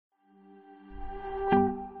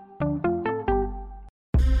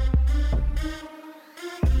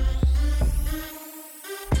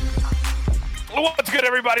What's good,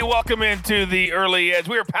 everybody? Welcome into the Early Edge.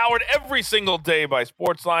 We are powered every single day by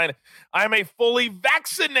Sportsline. I'm a fully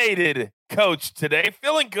vaccinated coach today,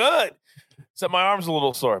 feeling good. Except my arm's a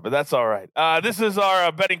little sore, but that's all right. This is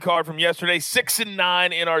our betting card from yesterday,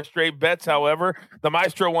 6-9 in our straight bets. However, the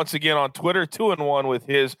Maestro once again on Twitter, 2-1 with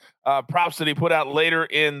his props that he put out later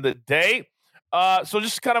in the day. So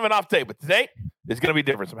just kind of an off day, but today it's going to be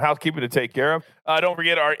different. Some housekeeping to take care of. Don't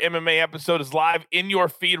forget our MMA episode is live in your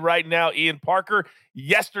feed right now. Ian Parker,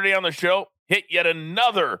 yesterday on the show, hit yet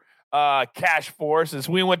another cash for us as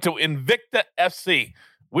we went to Invicta FC.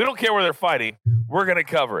 We don't care where they're fighting. We're going to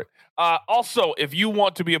cover it. Also, if you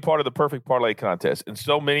want to be a part of the Perfect Parlay contest, and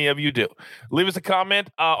so many of you do, leave us a comment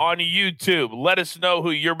on YouTube. Let us know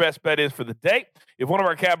who your best bet is for the day. If one of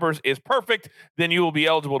our cappers is perfect, then you will be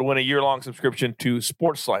eligible to win a year-long subscription to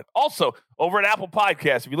Sportsline. Also, over at Apple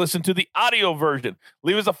Podcasts, if you listen to the audio version,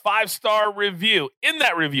 leave us a 5-star review. In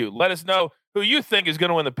that review, let us know who you think is going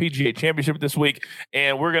to win the PGA Championship this week,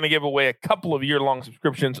 and we're going to give away a couple of year-long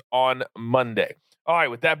subscriptions on Monday. All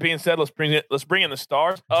right, with that being said, let's bring in the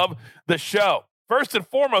stars of the show. First and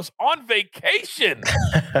foremost, on vacation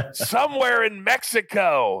somewhere in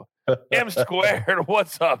Mexico. M Squared,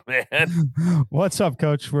 what's up, man? What's up,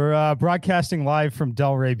 Coach? We're broadcasting live from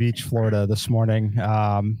Delray Beach, Florida this morning.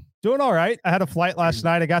 Doing all right. I had a flight last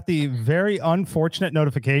night. I got the very unfortunate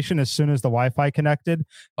notification as soon as the Wi-Fi connected.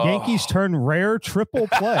 Yankees turn rare triple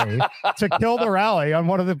play to kill the rally on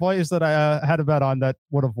one of the plays that I had a bet on that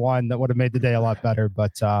would have won, that would have made the day a lot better.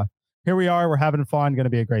 But here we are. We're having fun. Going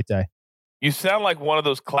to be a great day. You sound like one of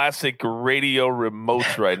those classic radio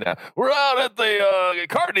remotes right now. We're out at the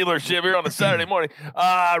car dealership here on a Saturday morning.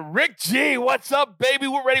 Rick G, what's up, baby?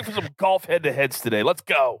 We're ready for some golf head-to-heads today. Let's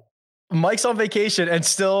go. Mike's on vacation and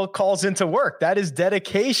still calls into work. That is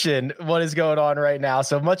dedication, what is going on right now.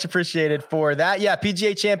 So much appreciated for that. Yeah,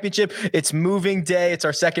 PGA Championship. It's moving day. It's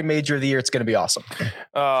our second major of the year. It's going to be awesome.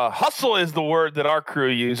 Hustle is the word that our crew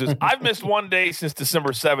uses. I've missed one day since December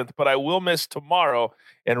 7th, but I will miss tomorrow.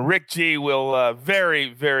 And Rick G will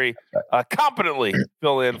very, very competently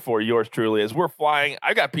fill in for yours truly as we're flying.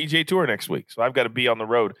 I got PGA Tour next week, so I've got to be on the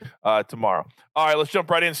road tomorrow. All right, let's jump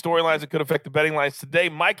right in. Storylines that could affect the betting lines today.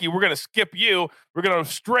 Mikey, we're going to skip you. We're going to go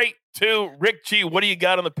straight to Rick G. What do you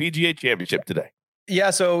got on the PGA Championship today?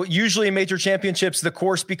 Yeah, so usually in major championships, the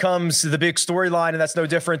course becomes the big storyline, and that's no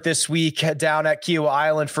different this week down at Kiowa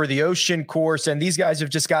Island for the Ocean course. And these guys have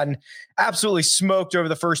just gotten absolutely smoked over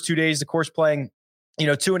the first 2 days. The course playing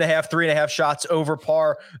 2.5, 3.5 shots over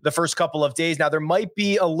par the first couple of days. Now, there might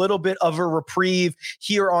be a little bit of a reprieve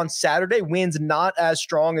here on Saturday. Winds not as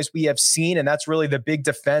strong as we have seen, and that's really the big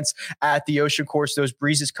defense at the Ocean course, those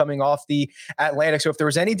breezes coming off the Atlantic. So if there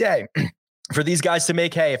was any day for these guys to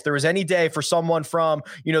make hay, if there was any day for someone from,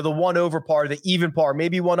 the 1 over par, the even par,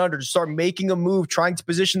 maybe 1 under, to start making a move, trying to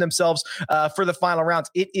position themselves for the final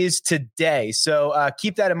rounds, it is today. So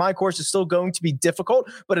keep that in mind. Course is still going to be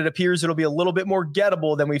difficult, but it appears it'll be a little bit more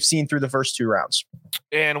gettable than we've seen through the first 2 rounds.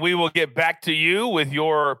 And we will get back to you with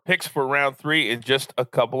your picks for round 3 in just a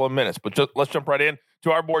couple of minutes. But let's jump right in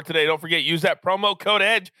to our board today. Don't forget, use that promo code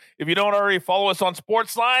EDGE. If you don't already follow us on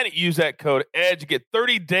Sportsline, use that code EDGE. Get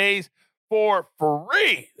 30 days for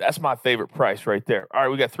free. That's my favorite price right there. All right,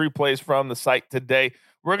 we got 3 plays from the site today.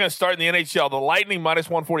 We're going to start in the NHL. The Lightning minus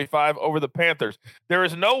 145 over the Panthers. There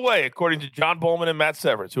is no way, according to John Bowman and Matt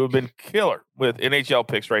Severance, who have been killer with NHL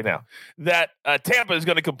picks right now, that Tampa is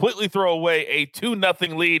going to completely throw away a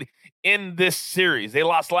 2-0 lead in this series. They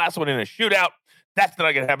lost last one in a shootout. That's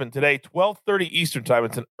not going to happen today. 12:30 Eastern time.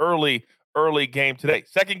 It's an early game today.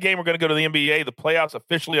 Second game, we're going to go to the NBA. The playoffs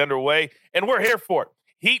officially underway, and we're here for it.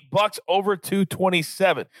 Heat Bucks over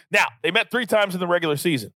 227. Now, they met 3 times in the regular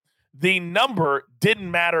season. The number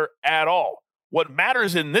didn't matter at all. What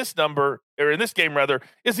matters in this number, or in this game rather,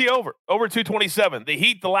 is the over 227. The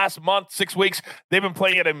Heat, the last month, 6 weeks, they've been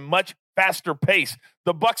playing at a much faster pace.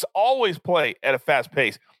 The Bucks always play at a fast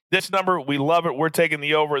pace. This number, we love it. We're taking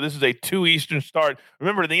the over. This is a 2 Eastern start.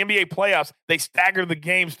 Remember, in the NBA playoffs, they stagger the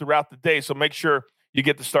games throughout the day, so make sure you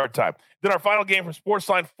get the start time. Then our final game from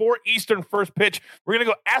Sportsline, 4 Eastern first pitch. We're going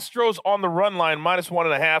to go Astros on the run line, minus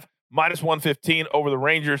 1.5, minus 115 over the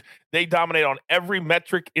Rangers. They dominate on every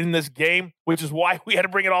metric in this game, which is why we had to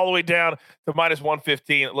bring it all the way down to minus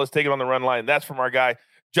 115. Let's take it on the run line. That's from our guy,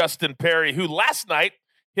 Justin Perry, who last night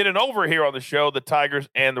hit an over here on the show, the Tigers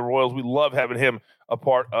and the Royals. We love having him a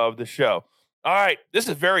part of the show. All right, this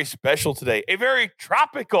is very special today, a very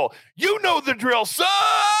tropical. You know the drill,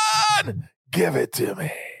 son! Give it to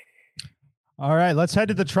me. All right, let's head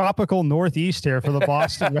to the tropical Northeast here for the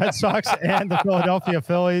Boston Red Sox and the Philadelphia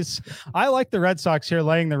Phillies. I like the Red Sox here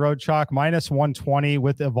laying the road chalk -120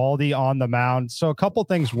 with Eovaldi on the mound. So a couple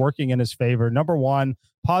things working in his favor. Number one,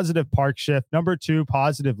 positive park shift. Number two,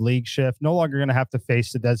 positive league shift. No longer going to have to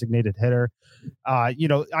face the designated hitter. I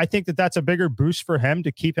think that's a bigger boost for him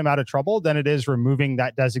to keep him out of trouble than it is removing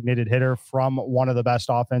that designated hitter from one of the best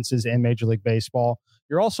offenses in Major League Baseball.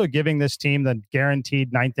 You're also giving this team the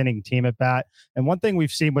guaranteed ninth inning team at bat. And one thing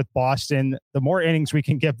we've seen with Boston, the more innings we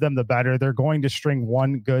can give them, the better. They're going to string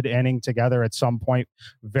one good inning together at some point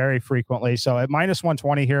very frequently. So at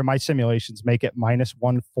 -120 here, my simulations make it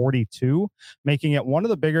 -142, making it one of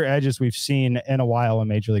the bigger edges we've seen in a while in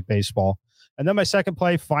Major League Baseball. And then my second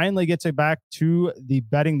play finally gets it back to the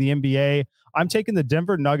betting the NBA. I'm taking the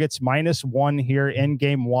Denver Nuggets -1 here in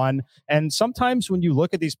game one. And sometimes when you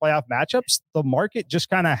look at these playoff matchups, the market just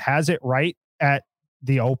kind of has it right at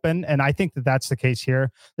the open. And I think that's the case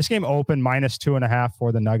here. This game opened -2.5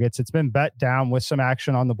 for the Nuggets. It's been bet down with some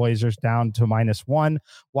action on the Blazers down to -1.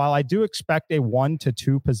 While I do expect a 1 to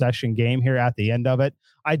 2 possession game here at the end of it,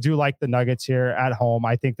 I do like the Nuggets here at home.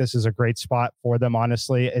 I think this is a great spot for them,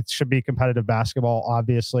 honestly. It should be competitive basketball,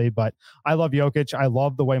 obviously, but I love Jokic. I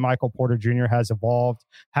love the way Michael Porter Jr. has evolved.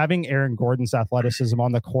 Having Aaron Gordon's athleticism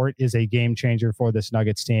on the court is a game changer for this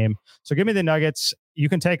Nuggets team. So give me the Nuggets. You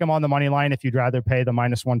can take them on the money line if you'd rather pay the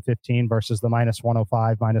 -115 versus the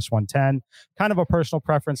 -105, -110. Kind of a personal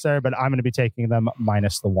preference there, but I'm going to be taking them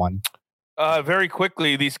 -1. Very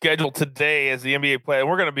quickly, the schedule today as the NBA play, and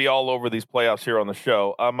we're going to be all over these playoffs here on the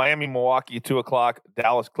show. Miami, Milwaukee, 2:00,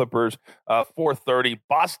 Dallas Clippers, 4:30,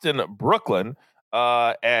 Boston, Brooklyn,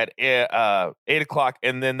 at 8:00,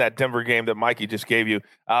 and then that Denver game that Mikey just gave you.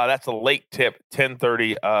 That's a late tip,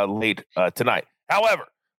 10:30 late tonight. However,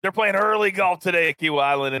 they're playing early golf today at Kiawah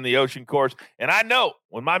Island in the Ocean Course, and I know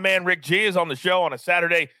when my man Rick G is on the show on a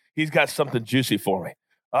Saturday, he's got something juicy for me.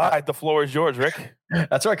 All right, the floor is yours, Rick.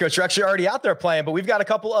 That's right, Coach. You're actually already out there playing, but we've got a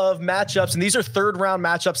couple of matchups, and these are third-round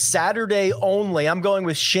matchups, Saturday only. I'm going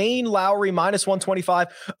with Shane Lowry -125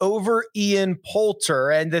 over Ian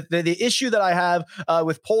Poulter. And the issue that I have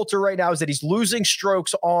with Poulter right now is that he's losing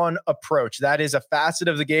strokes on approach. That is a facet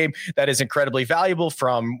of the game that is incredibly valuable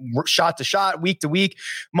from shot to shot, week to week,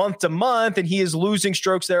 month to month, and he is losing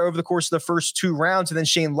strokes there over the course of the first two rounds. And then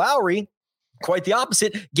Shane Lowry, quite the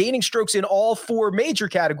opposite, gaining strokes in all four major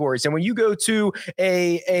categories. And when you go to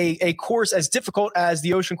a course as difficult as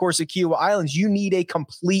the Ocean Course at Kiawah Islands, you need a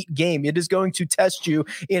complete game. It is going to test you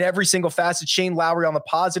in every single facet. Shane Lowry on the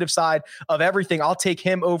positive side of everything. I'll take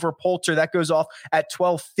him over Poulter. That goes off at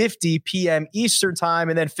 12:50 p.m. Eastern time.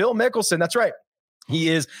 And then Phil Mickelson, that's right, he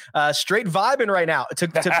is straight vibing right now to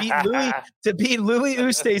beat Louis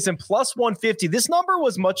Oosthuizen +150. This number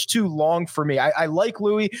was much too long for me. I like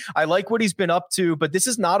Louis. I like what he's been up to, but this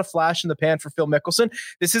is not a flash in the pan for Phil Mickelson.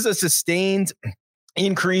 This is a sustained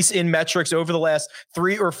increase in metrics over the last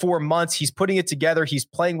 3 or 4 months. He's putting it together. He's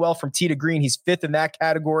playing well from tee to green. He's fifth in that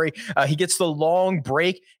category. He gets the long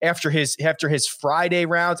break after his Friday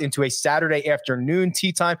rounds into a Saturday afternoon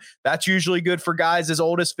tee time. That's usually good for guys as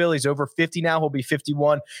old as Phil. He's over 50 now. He'll be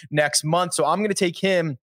 51 next month. So I'm going to take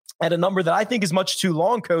him at a number that I think is much too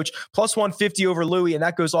long, Coach, +150 over Louis, and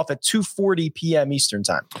that goes off at 2:40 p.m. Eastern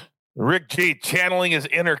time. Rick G channeling his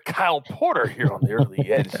inner Kyle Porter here on the early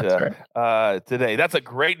edge today. That's a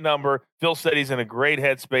great number. Phil said he's in a great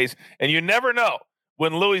headspace, and you never know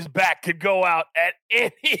when Louis' back could go out at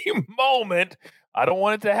any moment. I don't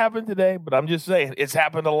want it to happen today, but I'm just saying it's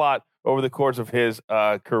happened a lot over the course of his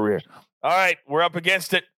career. All right, we're up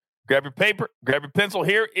against it. Grab your paper, grab your pencil.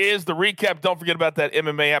 Here is the recap. Don't forget about that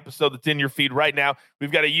MMA episode that's in your feed right now.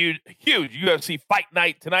 We've got a huge UFC fight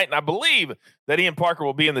night tonight, and I believe that Ian Parker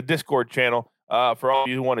will be in the Discord channel for all of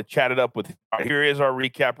you who want to chat it up with him. All right, here is our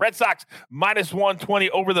recap. Red Sox -120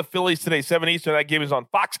 over the Phillies today, 7 Eastern. That game is on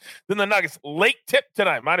Fox. Then the Nuggets late tip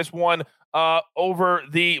tonight, -1 over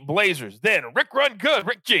the Blazers. Then Rick Run Good,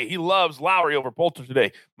 Rick G. He loves Lowry over Poulter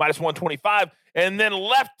today, -125. And then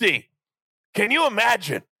Lefty. Can you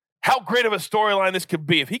imagine how great of a storyline this could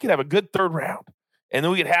be if he could have a good third round, and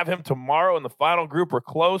then we could have him tomorrow in the final group or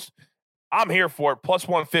close? I'm here for it.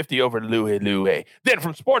 +150 over Louis. Then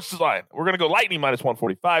from Sports Line, we're going to go Lightning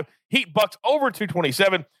 -145, Heat Bucks over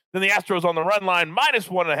 227. Then the Astros on the run line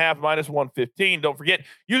 -1.5, -115. Don't forget,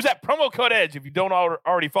 use that promo code EDGE if you don't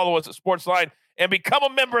already follow us at Sports Line and become a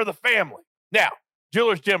member of the family. Now,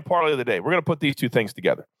 Jewelers Gym parlay of the day. We're going to put these two things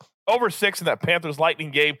together. Over 6 in that Panthers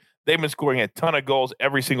Lightning game. They've been scoring a ton of goals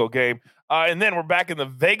every single game. And then we're back in the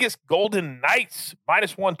Vegas Golden Knights,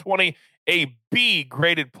 -120, a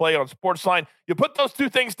B-graded play on Sportsline. You put those two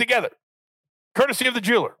things together, courtesy of the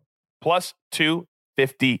jeweler. plus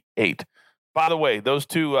 258. By the way, those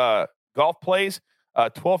two golf plays,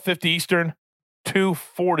 12:50 Eastern,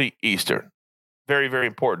 2:40 Eastern. Very, very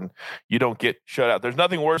important. You don't get shut out. There's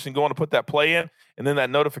nothing worse than going to put that play in and then that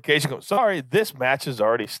notification goes, sorry, this match has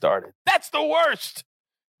already started. That's the worst.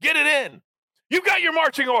 Get it in. You've got your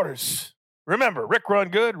marching orders. Remember, Rick Run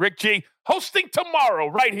Good, Rick G, hosting tomorrow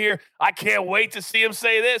right here. I can't wait to see him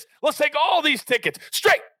say this. Let's take all these tickets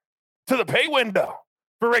straight to the pay window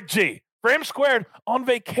for Rick G. For him squared on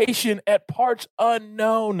vacation at parts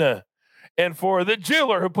unknown. And for the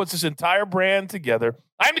jeweler who puts this entire brand together,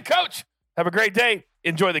 I'm the coach. Have a great day.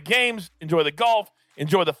 Enjoy the games. Enjoy the golf.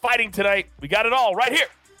 Enjoy the fighting tonight. We got it all right here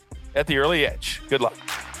at the Early Edge. Good luck.